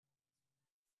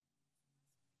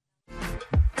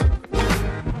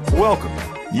Welcome.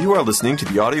 You are listening to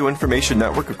the Audio Information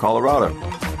Network of Colorado.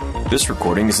 This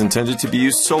recording is intended to be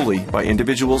used solely by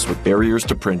individuals with barriers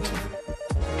to print.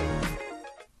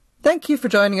 Thank you for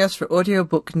joining us for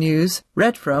Audiobook News,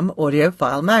 read from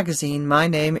AudioFile Magazine. My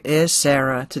name is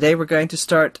Sarah. Today we're going to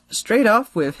start straight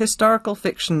off with historical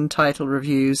fiction title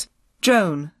reviews.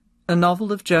 Joan, a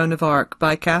novel of Joan of Arc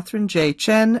by Catherine J.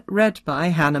 Chen, read by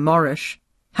Hannah Morrish.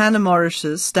 Hannah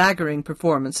Morrish's staggering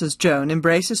performance as Joan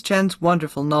embraces Chen's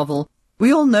wonderful novel.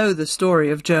 We all know the story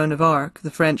of Joan of Arc,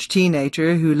 the French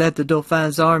teenager who led the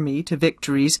Dauphin's army to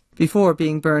victories before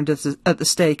being burned at the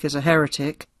stake as a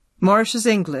heretic. Morrish is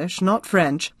English, not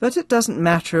French, but it doesn't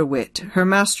matter a whit. Her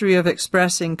mastery of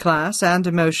expressing class and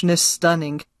emotion is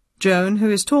stunning. Joan, who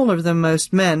is taller than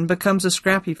most men, becomes a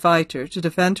scrappy fighter to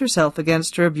defend herself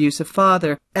against her abusive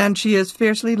father, and she is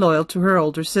fiercely loyal to her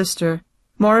older sister.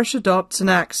 Morrish adopts an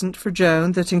accent for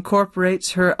Joan that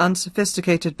incorporates her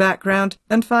unsophisticated background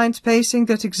and finds pacing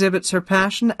that exhibits her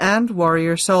passion and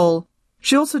warrior soul.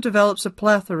 She also develops a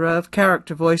plethora of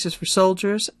character voices for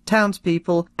soldiers,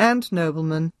 townspeople, and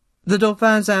noblemen. The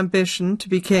Dauphin's ambition to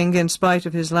be king in spite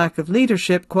of his lack of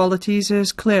leadership qualities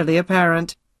is clearly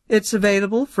apparent. It's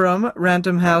available from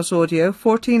Random House Audio,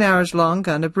 14 hours long,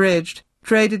 unabridged.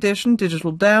 Trade edition,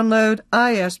 digital download,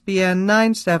 ISBN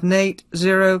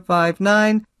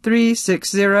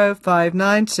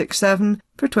 978-059-360-5967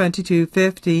 for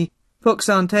 $22.50. Books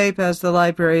on Tape has the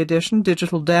library edition,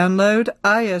 digital download,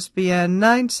 ISBN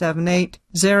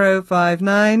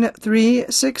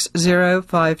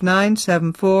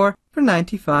 978-059-360-5974 for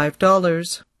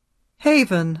 $95.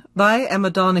 Haven by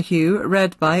Emma Donoghue,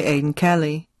 read by Aidan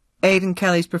Kelly. Aidan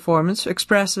Kelly's performance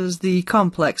expresses the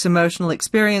complex emotional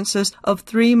experiences of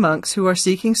three monks who are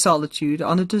seeking solitude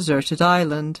on a deserted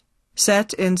island.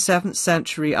 Set in 7th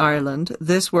century Ireland,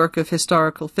 this work of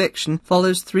historical fiction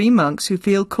follows three monks who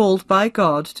feel called by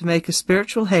God to make a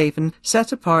spiritual haven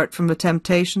set apart from the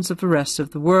temptations of the rest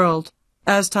of the world.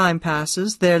 As time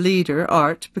passes, their leader,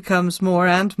 Art, becomes more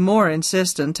and more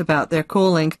insistent about their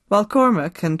calling, while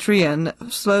Cormac and Trian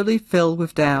slowly fill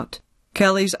with doubt.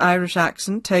 Kelly's Irish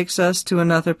accent takes us to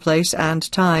another place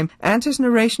and time, and his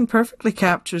narration perfectly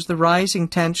captures the rising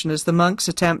tension as the monks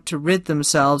attempt to rid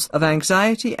themselves of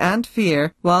anxiety and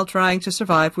fear while trying to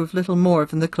survive with little more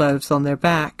than the clothes on their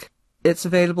back. It's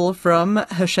available from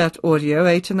Hachette Audio,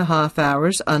 8.5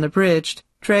 hours, unabridged.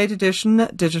 Trade edition,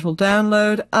 digital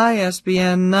download,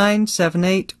 ISBN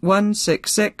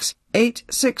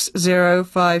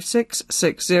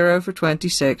 978-166-860-5660 for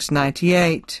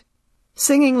 $26.98.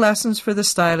 Singing Lessons for the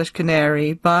Stylish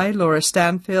Canary by Laura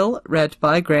Stanfill, read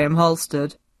by Graham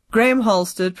Halstead. Graham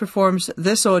Halstead performs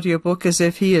this audiobook as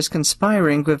if he is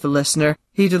conspiring with the listener.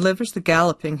 He delivers the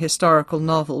galloping historical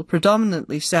novel,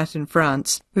 predominantly set in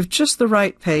France, with just the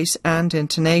right pace and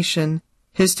intonation.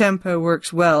 His tempo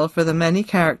works well for the many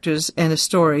characters in a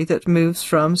story that moves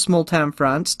from small-town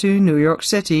France to New York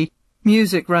City.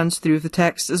 Music runs through the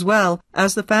text as well,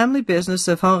 as the family business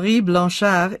of Henri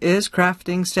Blanchard is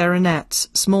crafting serenettes,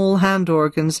 small hand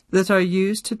organs that are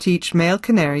used to teach male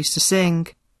canaries to sing.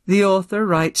 The author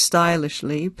writes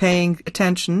stylishly, paying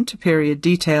attention to period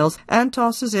details, and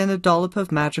tosses in a dollop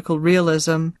of magical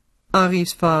realism.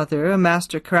 Henri's father, a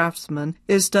master craftsman,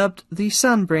 is dubbed the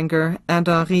Sunbringer, and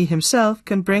Henri himself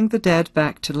can bring the dead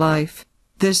back to life.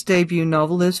 This debut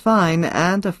novel is fine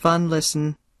and a fun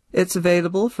listen. It's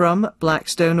available from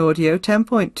Blackstone Audio,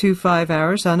 10.25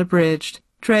 hours unabridged.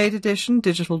 Trade edition,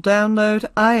 digital download,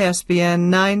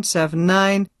 ISBN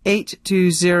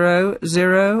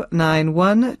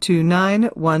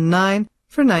 979-820-0912919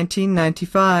 for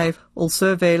 $19.95.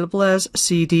 Also available as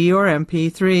CD or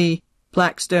MP3.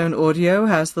 Blackstone Audio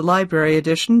has the library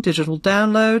edition, digital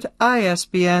download,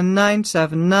 ISBN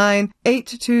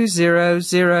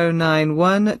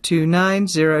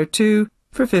 979-820-0912902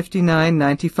 for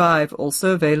 $59.95,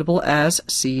 also available as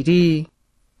CD.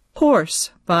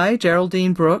 Horse by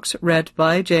Geraldine Brooks, read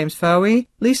by James Fowey,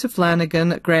 Lisa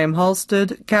Flanagan, Graham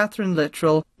Halstead, Catherine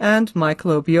Littrell, and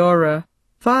Michael Obiora.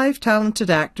 5 talented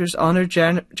actors honour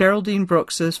Geraldine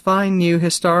Brooks's fine new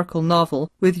historical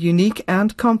novel with unique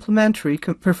and complementary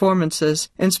performances,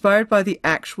 inspired by the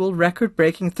actual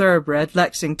record-breaking thoroughbred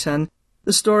Lexington.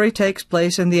 The story takes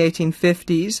place in the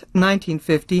 1850s,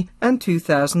 1950, and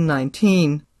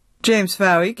 2019. James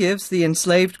Fowey gives the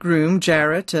enslaved groom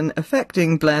Jarrett an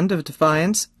affecting blend of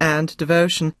defiance and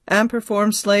devotion, and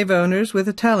performs slave owners with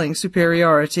a telling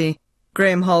superiority.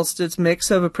 Graham Halstead's mix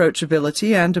of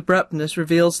approachability and abruptness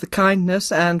reveals the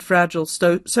kindness and fragile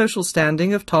social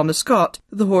standing of Thomas Scott,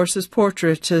 the horse's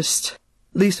portraitist.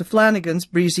 Lisa Flanagan's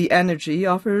breezy energy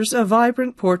offers a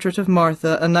vibrant portrait of Martha,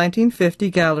 a 1950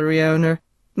 gallery owner.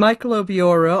 Michael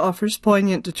Obiora offers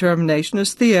poignant determination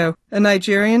as Theo, a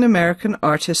Nigerian-American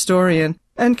art historian,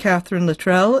 and Catherine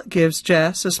Luttrell gives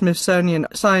Jess, a Smithsonian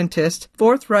scientist,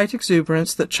 forthright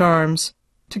exuberance that charms.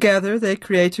 Together they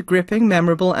create a gripping,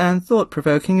 memorable, and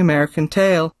thought-provoking American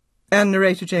tale. And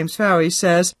narrator James Fowey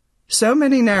says, "So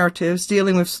many narratives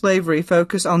dealing with slavery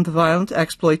focus on the violent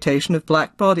exploitation of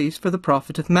black bodies for the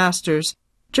profit of masters.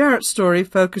 Jarrett's story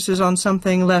focuses on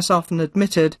something less often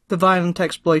admitted, the violent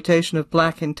exploitation of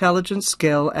black intelligence,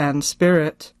 skill, and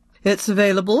spirit." It's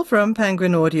available from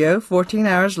Penguin Audio, 14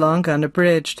 hours long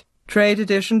unabridged. Trade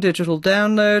edition digital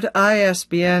download,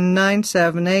 ISBN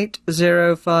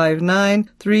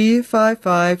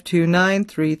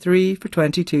 978-059-355-2933 for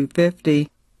 $22.50.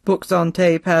 Books on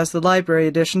Tape has the library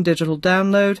edition digital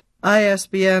download,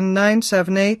 ISBN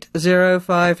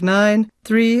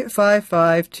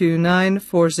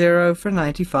 978-059-355-2940 for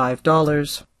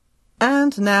 $95.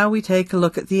 And now we take a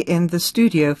look at the In the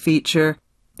Studio feature.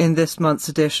 In this month's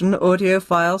edition,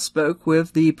 AudioFile spoke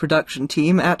with the production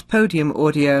team at Podium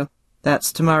Audio.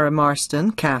 That's Tamara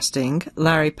Marston, casting,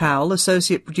 Larry Powell,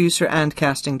 associate producer and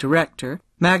casting director,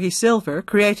 Maggie Silver,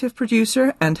 creative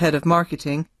producer and head of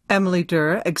marketing, Emily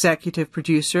Durr, executive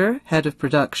producer, head of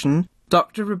production,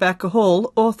 Dr. Rebecca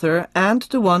Hall, author, and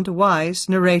DeWanda Wise,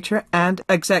 narrator and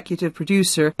executive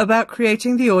producer, about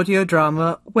creating the audio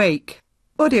drama Wake.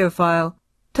 AudioFile,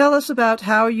 tell us about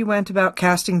how you went about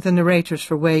casting the narrators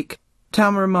for Wake.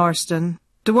 Tamara Marston,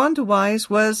 DeWanda Wise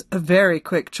was a very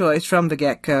quick choice from the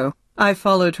get-go. I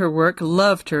followed her work,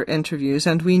 loved her interviews,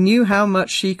 and we knew how much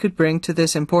she could bring to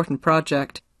this important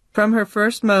project. From her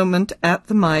first moment at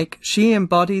the mic, she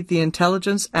embodied the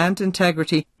intelligence and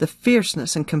integrity, the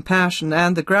fierceness and compassion,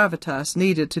 and the gravitas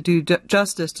needed to do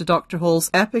justice to Dr. Hall's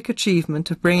epic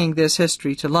achievement of bringing this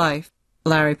history to life.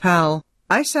 Larry Powell,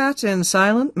 I sat in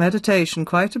silent meditation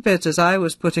quite a bit as I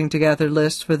was putting together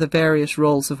lists for the various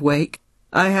roles of Wake.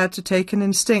 I had to take an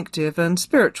instinctive and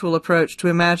spiritual approach to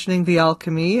imagining the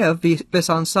alchemy of this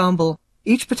ensemble.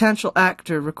 Each potential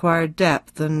actor required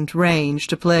depth and range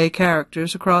to play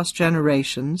characters across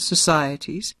generations,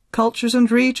 societies, cultures, and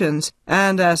regions,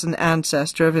 and as an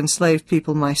ancestor of enslaved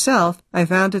people myself, I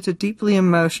found it a deeply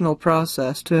emotional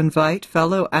process to invite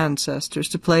fellow ancestors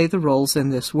to play the roles in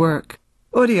this work.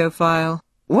 AudioFile,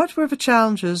 what were the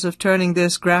challenges of turning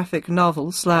this graphic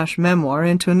novel/memoir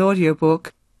into an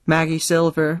audiobook? Maggie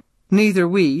Silver, neither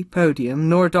we, Podium,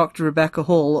 nor Dr. Rebecca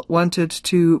Hall wanted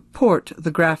to port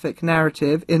the graphic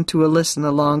narrative into a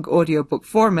listen-along audiobook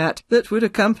format that would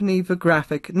accompany the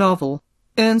graphic novel.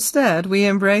 Instead, we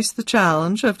embraced the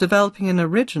challenge of developing an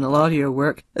original audio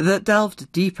work that delved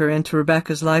deeper into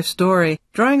Rebecca's life story,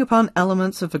 drawing upon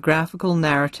elements of the graphical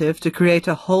narrative to create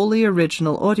a wholly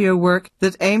original audio work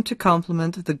that aimed to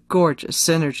complement the gorgeous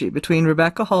synergy between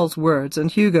Rebecca Hall's words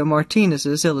and Hugo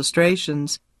Martinez's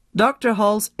illustrations. Dr.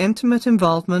 Hall's intimate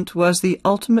involvement was the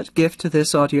ultimate gift to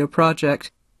this audio project.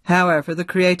 However, the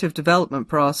creative development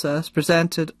process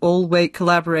presented all Wake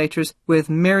collaborators with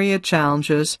myriad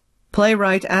challenges.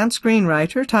 Playwright and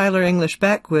screenwriter Tyler English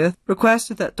Beckwith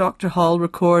requested that Dr. Hall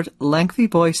record lengthy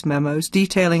voice memos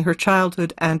detailing her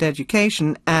childhood and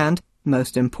education and,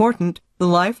 most important, the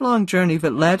lifelong journey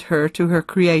that led her to her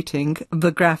creating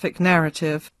the graphic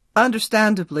narrative.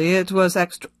 Understandably, it was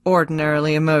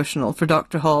extraordinarily emotional for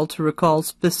Dr. Hall to recall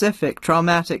specific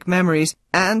traumatic memories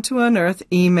and to unearth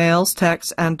emails,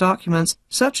 texts, and documents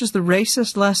such as the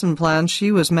racist lesson plans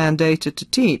she was mandated to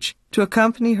teach to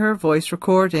accompany her voice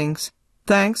recordings.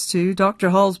 Thanks to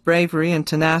Dr. Hall's bravery and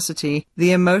tenacity,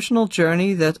 the emotional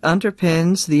journey that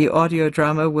underpins the audio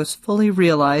drama was fully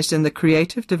realized in the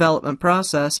creative development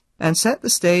process and set the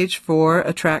stage for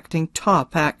attracting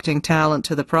top acting talent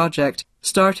to the project,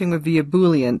 starting with the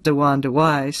ebullient DeWanda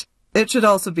Wise. It should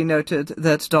also be noted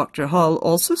that Dr. Hall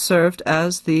also served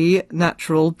as the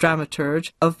natural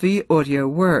dramaturge of the audio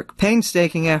work.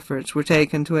 Painstaking efforts were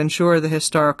taken to ensure the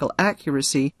historical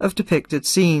accuracy of depicted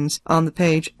scenes on the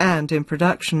page and in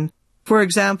production. For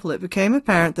example, it became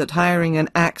apparent that hiring an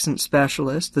accent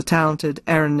specialist, the talented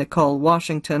Erin Nicole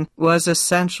Washington, was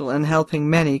essential in helping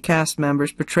many cast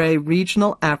members portray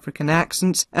regional African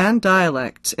accents and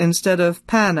dialects instead of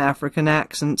Pan-African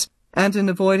accents, and in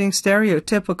avoiding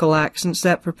stereotypical accents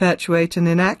that perpetuate an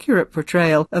inaccurate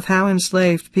portrayal of how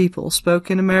enslaved people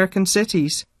spoke in American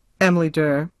cities. Emily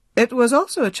Durr. It was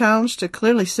also a challenge to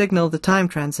clearly signal the time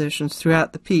transitions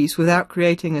throughout the piece without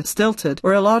creating a stilted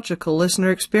or illogical listener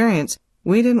experience.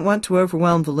 We didn't want to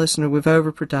overwhelm the listener with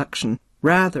overproduction.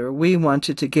 Rather, we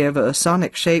wanted to give a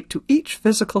sonic shape to each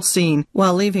physical scene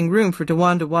while leaving room for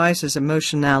DeWanda Wise's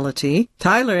emotionality,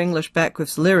 Tyler English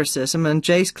Beckwith's lyricism, and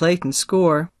Jace Clayton's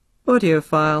score.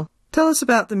 AudioFile. Tell us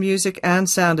about the music and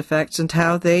sound effects and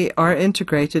how they are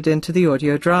integrated into the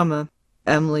audio drama.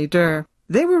 Emily Durr.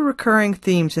 They were recurring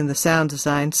themes in the sound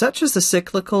design, such as the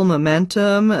cyclical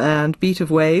momentum and beat of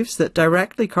waves that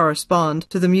directly correspond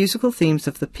to the musical themes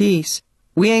of the piece.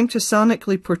 We aim to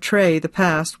sonically portray the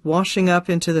past washing up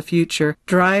into the future,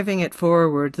 driving it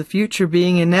forward, the future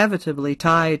being inevitably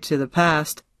tied to the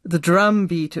past, the drum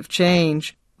beat of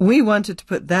change. We wanted to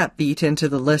put that beat into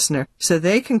the listener so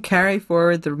they can carry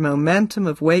forward the momentum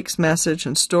of Wake's message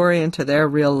and story into their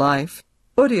real life.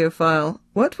 Audiophile,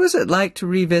 what was it like to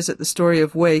revisit the story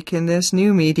of Wake in this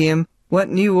new medium? What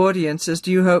new audiences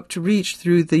do you hope to reach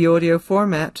through the audio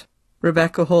format?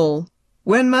 Rebecca Hall.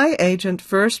 When my agent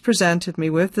first presented me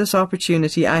with this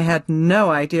opportunity, I had no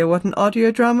idea what an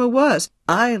audio drama was.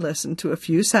 I listened to a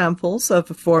few samples of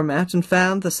the format and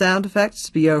found the sound effects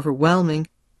to be overwhelming.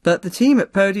 But the team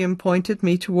at Podium pointed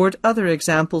me toward other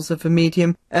examples of a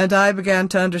medium, and I began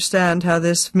to understand how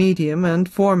this medium and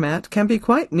format can be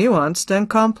quite nuanced and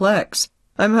complex.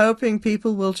 I'm hoping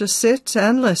people will just sit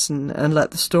and listen and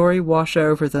let the story wash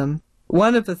over them.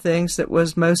 One of the things that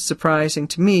was most surprising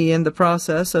to me in the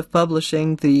process of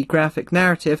publishing the graphic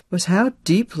narrative was how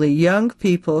deeply young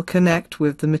people connect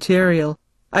with the material.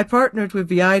 I partnered with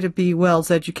the Ida B. Wells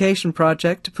Education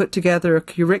Project to put together a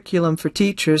curriculum for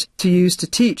teachers to use to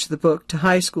teach the book to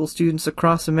high school students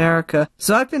across America,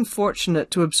 so I've been fortunate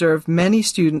to observe many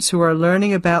students who are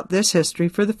learning about this history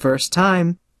for the first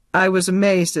time. I was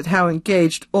amazed at how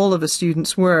engaged all of the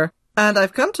students were, and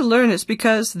I've come to learn it's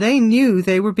because they knew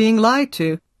they were being lied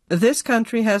to. This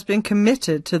country has been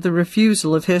committed to the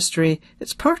refusal of history.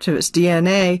 It's part of its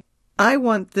DNA. I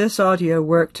want this audio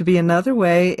work to be another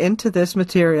way into this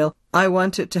material. I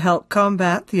want it to help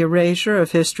combat the erasure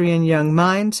of history in young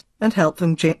minds and help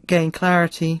them gain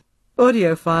clarity.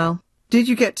 Audiophile. Did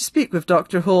you get to speak with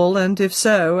Dr. Hall, and if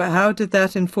so, how did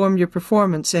that inform your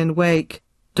performance in Wake?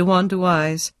 DeWanda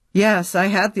Wise. Yes, I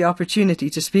had the opportunity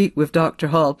to speak with Dr.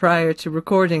 Hall prior to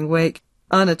recording Wake.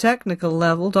 On a technical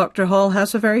level, Dr. Hall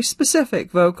has a very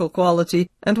specific vocal quality,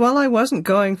 and while I wasn't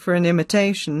going for an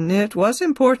imitation, it was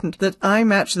important that I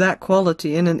match that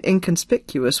quality in an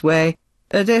inconspicuous way.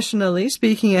 Additionally,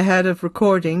 speaking ahead of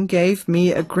recording gave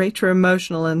me a greater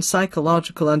emotional and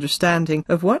psychological understanding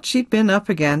of what she'd been up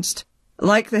against.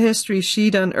 Like the history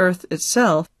she'd unearthed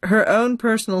itself, her own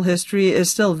personal history is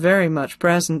still very much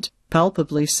present,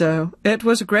 palpably so. It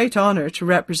was a great honor to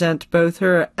represent both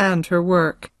her and her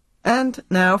work. And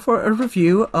now for a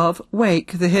review of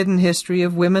Wake, The Hidden History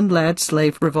of Women-Led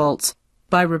Slave Revolts,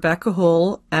 by Rebecca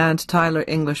Hall and Tyler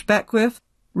English Beckwith,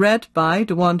 read by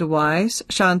DeWanda Wise,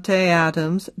 Shantae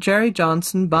Adams, Jerry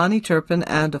Johnson, Bonnie Turpin,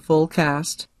 and a full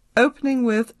cast. Opening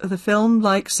with the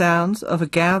film-like sounds of a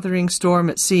gathering storm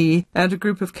at sea and a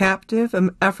group of captive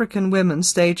African women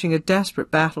staging a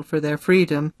desperate battle for their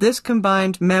freedom, this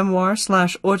combined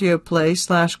memoir/audio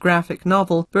play/graphic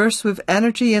novel bursts with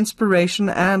energy, inspiration,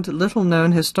 and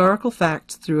little-known historical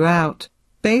facts throughout.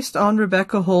 Based on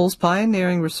Rebecca Hall's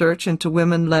pioneering research into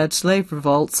women-led slave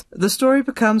revolts, the story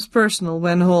becomes personal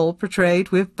when Hall, portrayed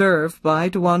with verve by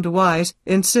DeWanda Wise,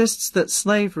 insists that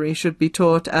slavery should be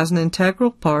taught as an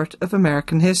integral part of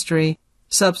American history.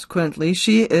 Subsequently,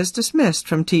 she is dismissed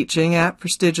from teaching at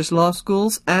prestigious law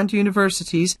schools and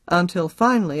universities until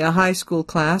finally a high school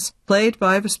class, played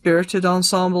by the spirited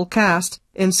ensemble cast,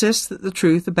 insists that the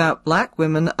truth about black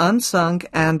women, unsung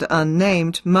and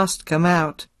unnamed, must come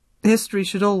out. History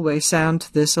should always sound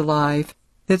this alive.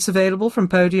 It's available from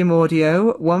Podium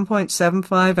Audio,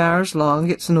 1.75 hours long.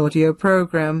 It's an audio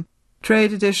program.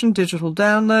 Trade edition digital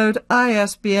download,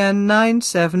 ISBN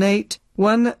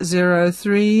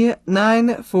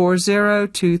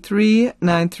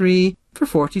 978-103-940-2393 for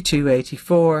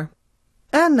 $42.84.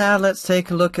 And now let's take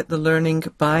a look at the Learning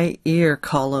by Ear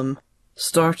column.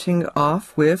 Starting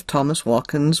off with Thomas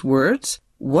Watkins' words,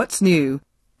 What's New?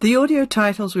 The audio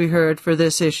titles we heard for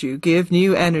this issue give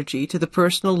new energy to the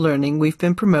personal learning we've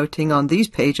been promoting on these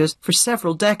pages for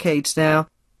several decades now.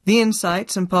 The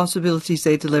insights and possibilities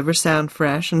they deliver sound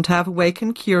fresh and have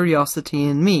awakened curiosity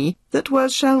in me that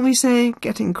was, shall we say,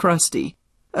 getting crusty.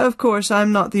 Of course,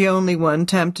 I'm not the only one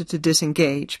tempted to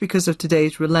disengage because of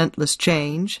today's relentless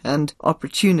change and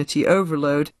opportunity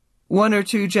overload. 1 or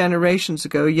 2 generations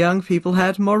ago, young people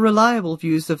had more reliable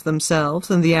views of themselves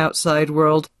and the outside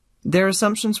world. Their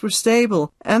assumptions were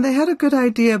stable, and they had a good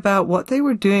idea about what they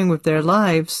were doing with their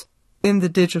lives. In the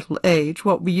digital age,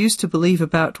 what we used to believe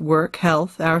about work,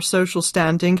 health, our social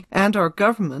standing, and our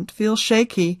government feels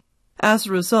shaky. As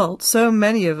a result, so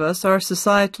many of us are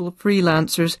societal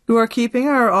freelancers who are keeping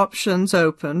our options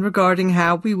open regarding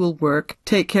how we will work,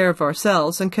 take care of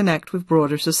ourselves, and connect with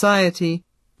broader society.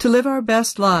 To live our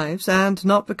best lives and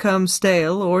not become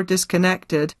stale or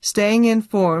disconnected, staying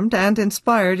informed and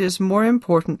inspired is more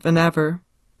important than ever.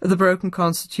 The Broken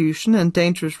Constitution and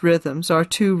Dangerous Rhythms are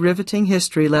two riveting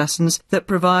history lessons that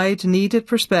provide needed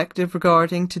perspective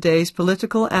regarding today's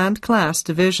political and class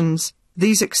divisions.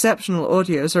 These exceptional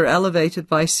audios are elevated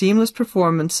by seamless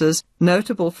performances,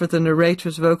 notable for the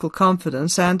narrator's vocal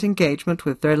confidence and engagement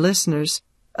with their listeners.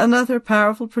 Another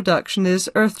powerful production is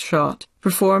Earthshot,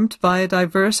 performed by a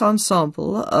diverse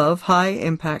ensemble of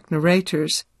high-impact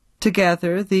narrators.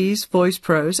 Together, these voice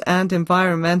pros and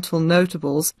environmental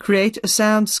notables create a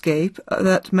soundscape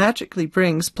that magically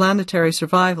brings planetary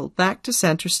survival back to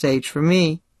center stage for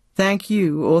me. Thank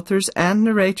you, authors and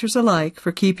narrators alike,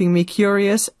 for keeping me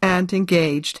curious and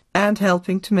engaged and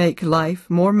helping to make life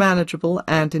more manageable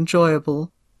and enjoyable.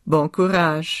 Bon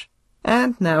courage.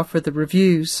 And now for the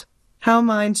reviews. How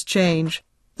Minds Change.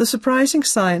 The Surprising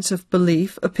Science of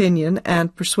Belief, Opinion,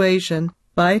 and Persuasion,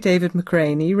 by David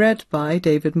McCraney, read by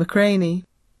David McCraney.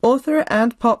 Author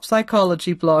and pop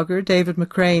psychology blogger David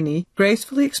McCraney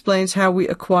gracefully explains how we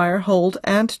acquire, hold,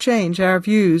 and change our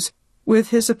views.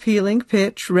 With his appealing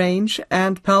pitch, range,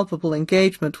 and palpable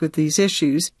engagement with these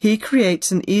issues, he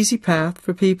creates an easy path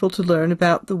for people to learn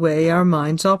about the way our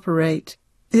minds operate.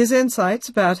 His insights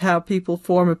about how people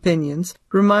form opinions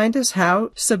remind us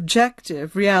how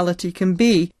subjective reality can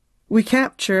be. We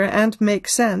capture and make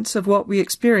sense of what we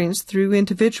experience through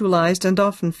individualized and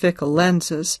often fickle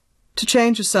lenses. To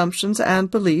change assumptions and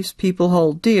beliefs people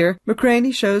hold dear,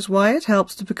 McCraney shows why it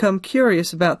helps to become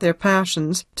curious about their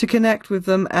passions, to connect with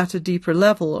them at a deeper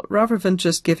level rather than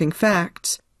just giving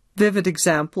facts. Vivid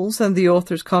examples and the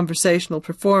author's conversational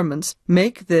performance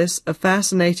make this a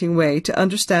fascinating way to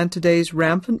understand today's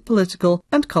rampant political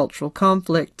and cultural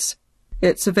conflicts.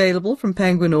 It's available from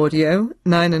Penguin Audio,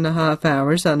 9.5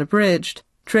 hours unabridged.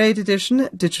 Trade edition,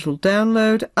 digital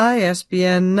download,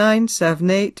 ISBN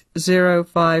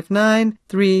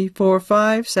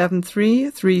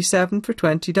 978-059-345-7337 for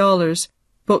 $20.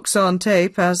 Books on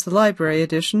Tape as the library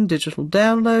edition, digital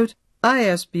download,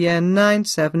 ISBN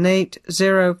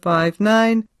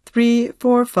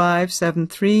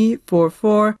 978-059-345-7344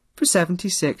 for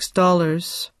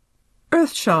 $76.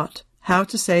 Earthshot, How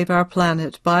to Save Our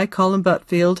Planet, by Colin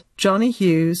Butfield, Johnny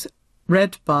Hughes,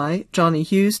 read by Johnny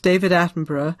Hughes, David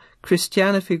Attenborough,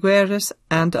 Christiana Figueres,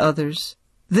 and others.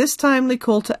 This timely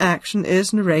call to action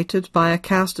is narrated by a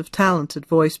cast of talented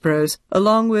voice pros,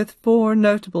 along with 4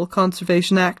 notable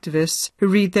conservation activists who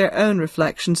read their own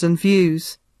reflections and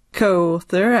views.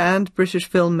 Co-author and British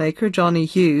filmmaker Johnny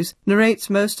Hughes narrates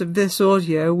most of this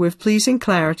audio with pleasing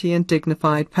clarity and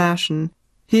dignified passion.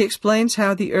 He explains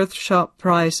how the Earthshot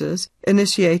Prizes,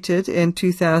 initiated in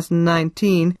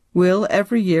 2019, will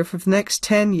every year for the next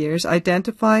 10 years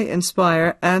identify,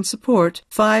 inspire, and support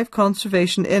 5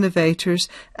 conservation innovators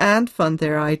and fund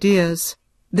their ideas.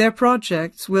 Their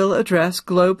projects will address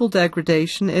global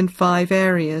degradation in 5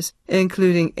 areas,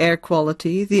 including air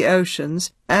quality, the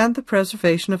oceans, and the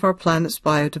preservation of our planet's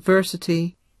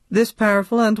biodiversity. This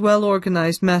powerful and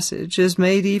well-organized message is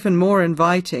made even more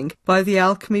inviting by the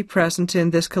alchemy present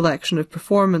in this collection of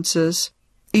performances.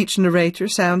 Each narrator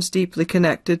sounds deeply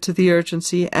connected to the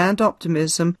urgency and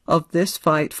optimism of this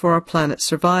fight for our planet's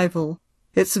survival.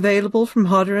 It's available from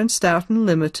Hodder & Stoughton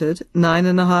Limited,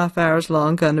 9.5 hours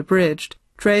long unabridged.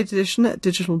 Trade edition,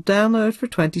 digital download for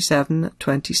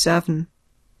 $27.27.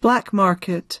 Black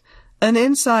Market, An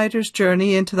Insider's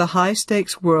Journey into the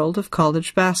High-Stakes World of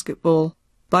College Basketball,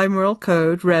 by Merle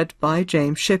Code, read by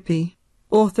James Shippey.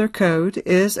 Author Code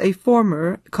is a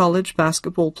former college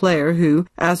basketball player who,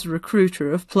 as a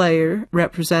recruiter of player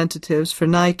representatives for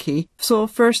Nike, saw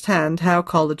firsthand how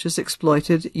colleges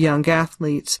exploited young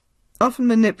athletes, often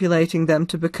manipulating them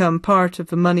to become part of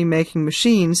the money-making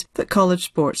machines that college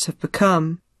sports have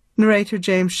become. Narrator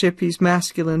James Shippey's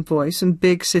masculine voice and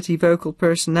big city vocal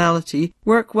personality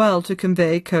work well to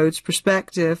convey Code's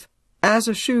perspective. As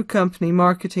a shoe company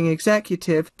marketing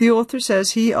executive, the author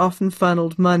says he often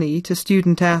funneled money to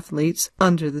student-athletes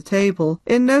under the table,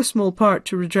 in no small part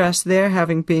to redress their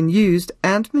having been used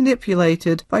and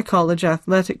manipulated by college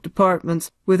athletic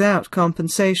departments without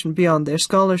compensation beyond their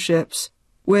scholarships.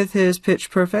 With his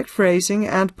pitch-perfect phrasing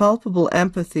and palpable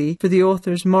empathy for the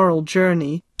author's moral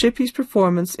journey, Shippey's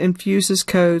performance infuses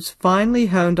Code's finely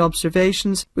honed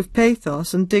observations with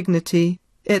pathos and dignity.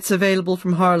 It's available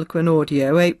from Harlequin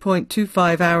Audio,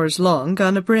 8.25 hours long,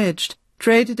 unabridged.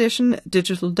 Trade edition,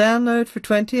 digital download for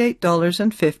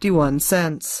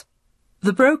 $28.51.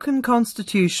 The Broken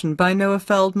Constitution by Noah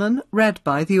Feldman, read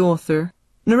by the author.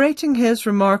 Narrating his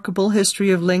remarkable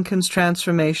history of Lincoln's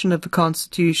transformation of the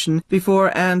Constitution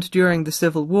before and during the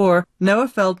Civil War, Noah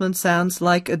Feldman sounds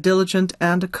like a diligent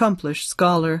and accomplished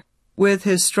scholar. With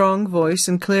his strong voice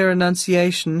and clear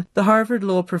enunciation, the Harvard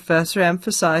law professor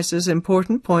emphasizes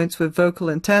important points with vocal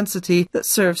intensity that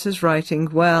serves his writing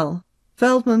well.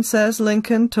 Feldman says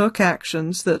Lincoln took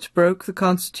actions that broke the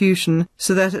Constitution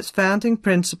so that its founding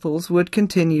principles would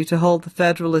continue to hold the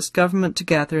Federalist government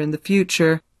together in the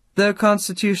future. Though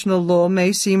constitutional law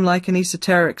may seem like an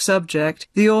esoteric subject,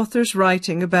 the author's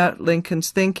writing about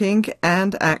Lincoln's thinking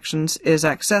and actions is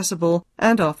accessible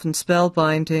and often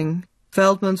spellbinding.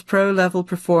 Feldman's pro-level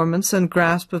performance and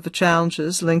grasp of the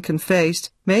challenges Lincoln faced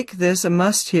make this a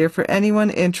must-hear for anyone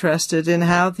interested in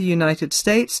how the United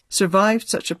States survived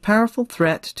such a powerful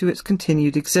threat to its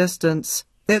continued existence.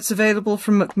 It's available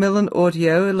from Macmillan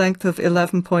Audio, a length of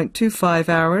 11.25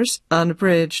 hours,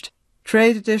 unabridged.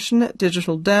 Trade edition,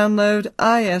 digital download,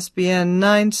 ISBN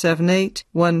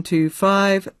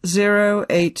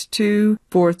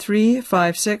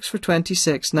 978-125-082-4356 for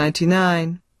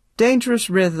 $26.99. Dangerous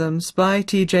Rhythms by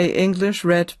T.J. English,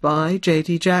 read by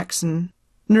J.D. Jackson.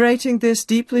 Narrating this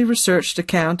deeply researched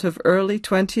account of early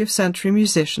 20th century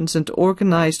musicians and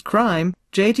organized crime,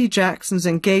 J.D. Jackson's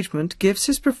engagement gives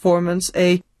his performance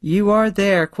a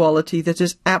you-are-there quality that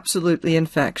is absolutely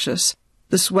infectious.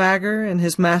 The swagger in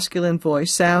his masculine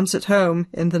voice sounds at home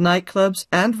in the nightclubs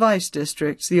and vice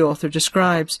districts the author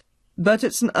describes, but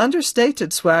it's an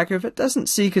understated swagger that doesn't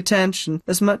seek attention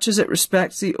as much as it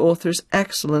respects the author's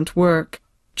excellent work.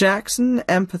 Jackson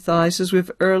empathizes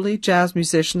with early jazz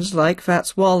musicians like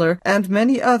Fats Waller and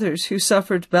many others who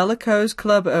suffered bellicose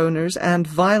club owners and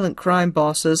violent crime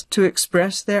bosses to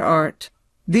express their art.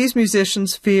 These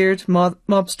musicians feared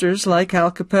mobsters like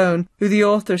Al Capone, who the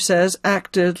author says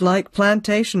acted like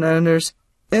plantation owners.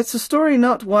 It's a story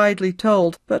not widely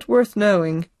told, but worth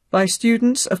knowing, by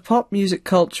students of pop music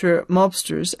culture,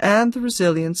 mobsters, and the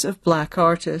resilience of black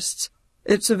artists.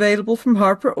 It's available from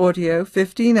Harper Audio,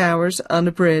 15 hours,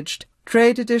 unabridged.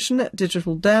 Trade edition,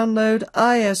 digital download,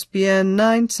 ISBN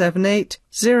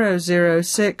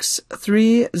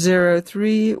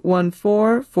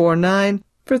 978-006-303-1449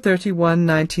 for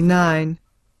 $31.99.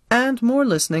 And more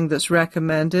listening that's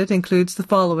recommended includes the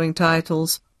following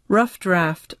titles: Rough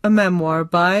Draft, a memoir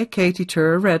by Katy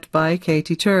Tur, read by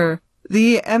Katy Tur.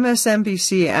 The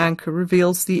MSNBC anchor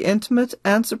reveals the intimate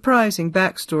and surprising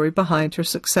backstory behind her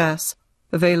success.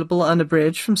 Available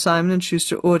unabridged from Simon &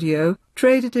 Schuster Audio,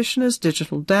 trade edition as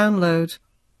digital download.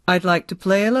 I'd Like to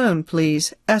Play Alone,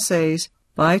 Please, Essays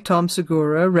by Tom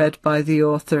Segura, read by the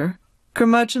author.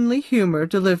 Curmudgeonly humor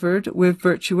delivered with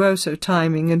virtuoso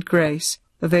timing and grace.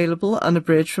 Available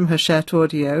unabridged from Hachette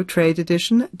Audio, trade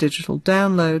edition, digital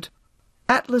download.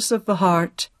 Atlas of the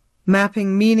Heart,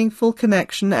 Mapping Meaningful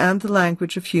Connection and the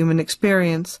Language of Human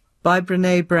Experience by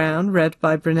Brené Brown, read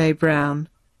by Brené Brown.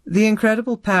 The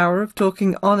incredible power of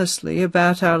talking honestly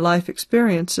about our life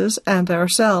experiences and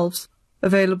ourselves.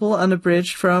 Available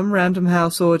unabridged from Random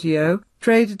House Audio,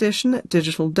 trade edition,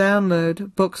 digital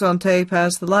download. Books on tape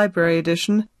as the library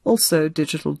edition, also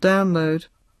digital download.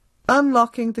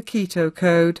 Unlocking the Keto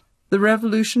Code, the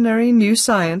revolutionary new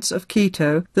science of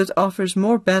keto that offers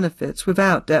more benefits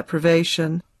without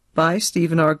deprivation, by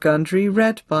Stephen R. Gundry,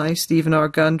 read by Stephen R.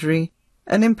 Gundry.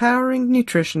 An empowering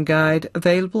nutrition guide,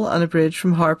 available unabridged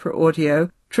from Harper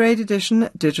Audio, trade edition,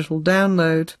 digital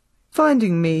download.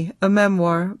 Finding Me, a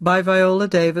memoir by Viola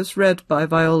Davis, read by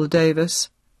Viola Davis.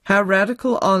 How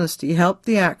Radical Honesty Helped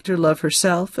the Actor Love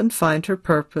Herself and Find Her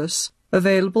Purpose.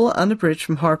 Available unabridged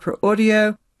from Harper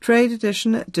Audio, trade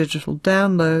edition, digital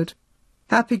download.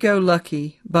 Happy Go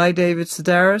Lucky by David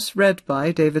Sedaris, read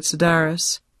by David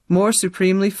Sedaris. More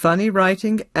supremely funny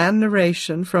writing and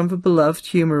narration from the beloved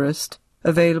humorist.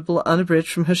 Available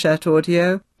unabridged from Hachette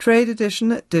Audio, trade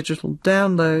edition, digital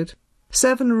download.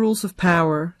 7 Rules of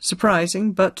Power,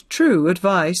 surprising but true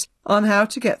advice on how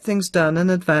to get things done and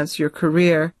advance your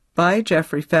career, by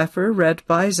Jeffrey Pfeffer, read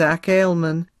by Zach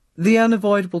Ailman. The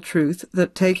unavoidable truth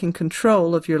that taking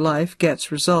control of your life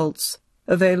gets results.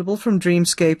 Available from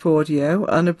Dreamscape Audio,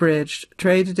 unabridged,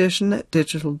 trade edition,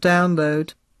 digital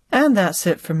download. And that's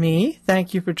it for me.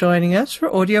 Thank you for joining us for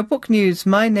Audiobook News.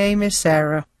 My name is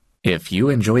Sarah. If you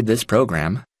enjoyed this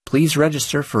program, please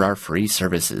register for our free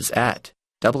services at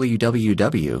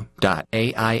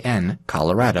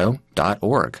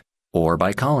www.aincolorado.org or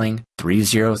by calling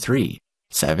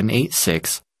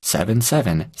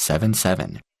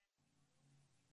 303-786-7777.